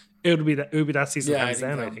life, it would be that season, hands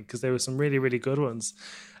down, I think, because there were some really, really good ones.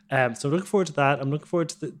 So I'm looking forward to that. I'm looking forward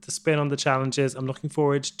to the spin on the challenges. I'm looking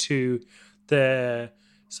forward to the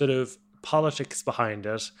sort of politics behind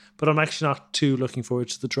it, but I'm actually not too looking forward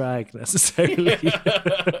to the drag necessarily.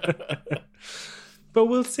 But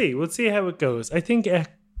we'll see how it goes. I think it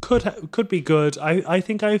could be good. I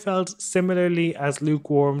think I felt similarly as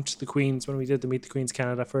lukewarm to the Queens when we did the Meet the Queens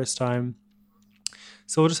Canada first time,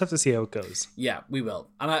 so we'll just have to see how it goes. Yeah, we will.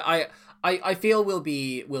 And I feel we'll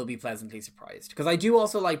be pleasantly surprised, because I do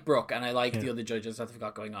also like Brooke, and I like the other judges that they've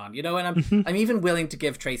got going on, and I'm even willing to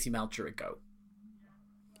give Tracy Melcher a go.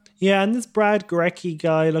 Yeah, and this Brad Gorecki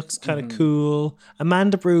guy looks kind of cool.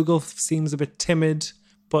 Amanda Brugel seems a bit timid,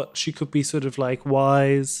 but she could be sort of like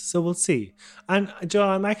wise. So we'll see. And Joe,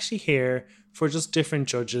 I'm actually here for just different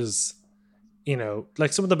judges. You know,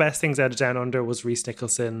 like some of the best things out of Down Under was Rhys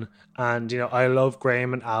Nicholson. And, you know, I love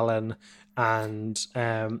Graham and Alan. And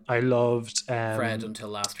I loved... Fred until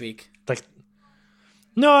last week. Like,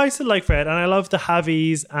 no, I still like Fred. And I love the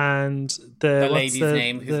Javis and the lady's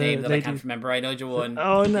name, whose name that I can't remember. I know you won.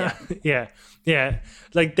 Oh, no. Yeah.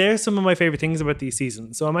 Like, they're some of my favorite things about these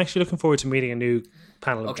seasons. So I'm actually looking forward to meeting a new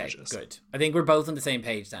panel of judges. Okay, good. I think we're both on the same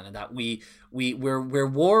page then, in that we're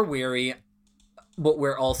war weary, but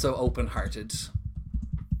we're also open hearted.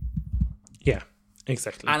 Yeah,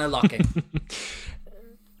 exactly. Anna Locking.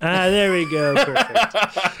 There we go.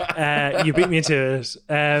 Perfect. You beat me to it.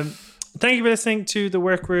 Thank you for listening to The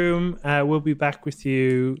Workroom. We'll be back with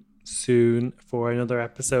you soon for another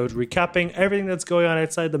episode recapping everything that's going on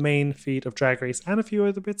outside the main feed of Drag Race and a few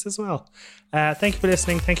other bits as well. Thank you for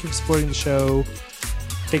listening. Thank you for supporting the show.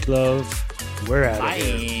 Big love. We're out of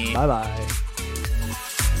here. Bye-bye.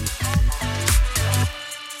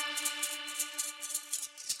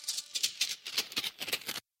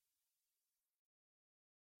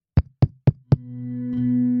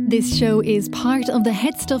 This show is part of the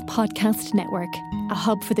Head Stuff Podcast Network, a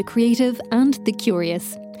hub for the creative and the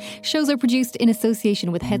curious. Shows are produced in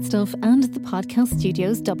association with Head Stuff and the Podcast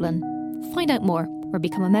Studios Dublin. Find out more or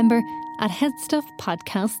become a member at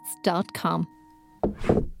headstuffpodcasts.com.